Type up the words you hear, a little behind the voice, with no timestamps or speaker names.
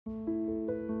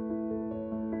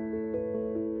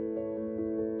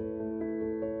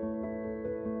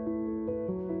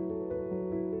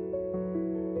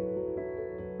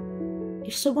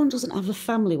If someone doesn't have a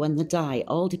family when they die, it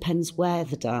all depends where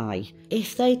they die.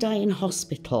 If they die in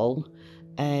hospital,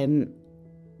 the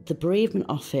bereavement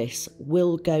office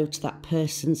will go to that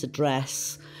person's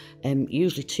address,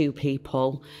 usually 2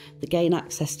 people. They gain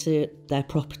access to their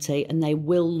property and they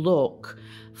will look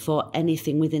for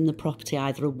anything within the property,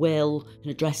 either a will, an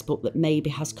address book that maybe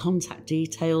has contact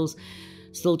details.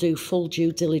 So they'll do full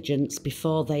due diligence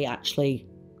before they actually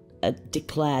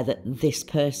declare that this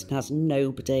person has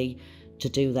nobody to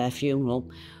do their funeral.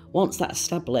 Once that's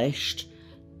established,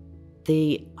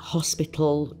 the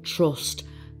hospital trust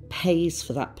pays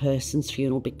for that person's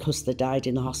funeral because they died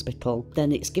in the hospital.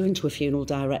 Then it's given to a funeral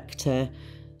director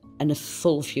and a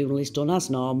full funeral is done as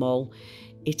normal.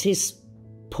 It is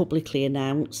publicly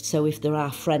announced, so if there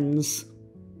are friends,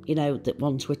 that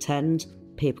want to attend,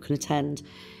 people can attend.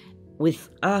 With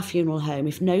our funeral home,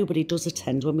 if nobody does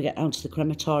attend when we get down to the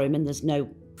crematorium and there's no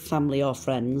family or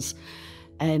friends,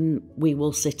 we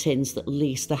will sit in so that at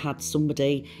least they had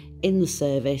somebody in the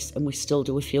service, and we still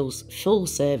do a full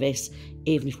service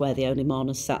even if we're the only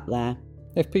mourners sat there.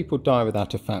 If people die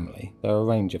without a family, there are a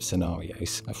range of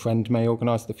scenarios. A friend may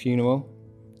organise the funeral,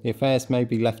 the affairs may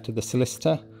be left to the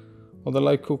solicitor, or the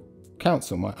local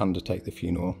council might undertake the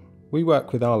funeral. We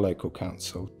work with our local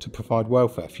council to provide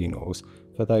welfare funerals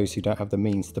for those who don't have the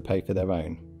means to pay for their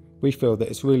own. We feel that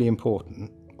it's really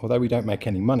important, although we don't make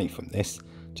any money from this,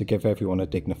 to give everyone a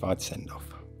dignified send-off.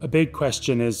 A big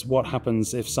question is what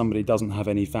happens if somebody doesn't have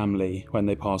any family when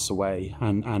they pass away,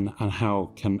 and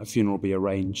how can a funeral be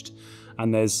arranged?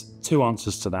 And there's 2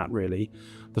 answers to that, really.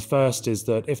 The first is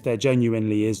that if there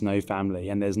genuinely is no family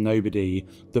and there's nobody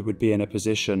that would be in a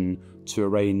position to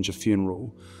arrange a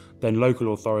funeral, then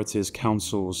local authorities,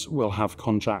 councils will have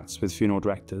contracts with funeral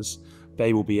directors.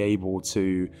 They will be able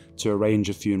to arrange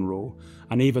a funeral.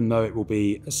 And even though it will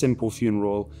be a simple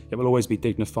funeral, it will always be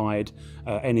dignified.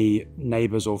 Any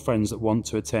neighbours or friends that want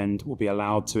to attend will be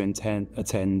allowed to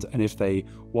attend, and if they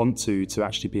want to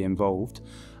actually be involved.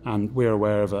 And we're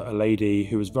aware of a lady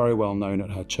who was very well known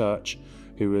at her church,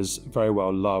 who was very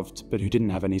well loved, but who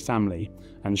didn't have any family.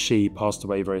 And she passed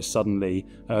away very suddenly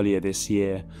earlier this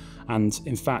year. And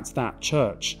in fact, that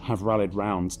church have rallied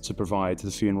round to provide the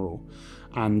funeral.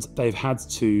 And they've had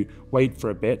to wait for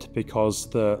a bit because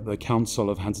the council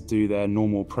have had to do their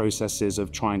normal processes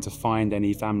of trying to find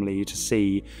any family to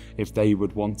see if they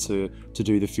would want to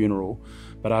do the funeral.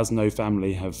 But as no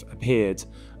family have appeared,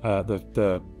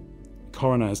 the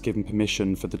coroner has given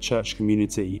permission for the church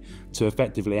community to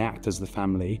effectively act as the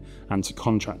family and to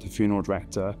contract a funeral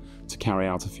director to carry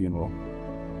out a funeral.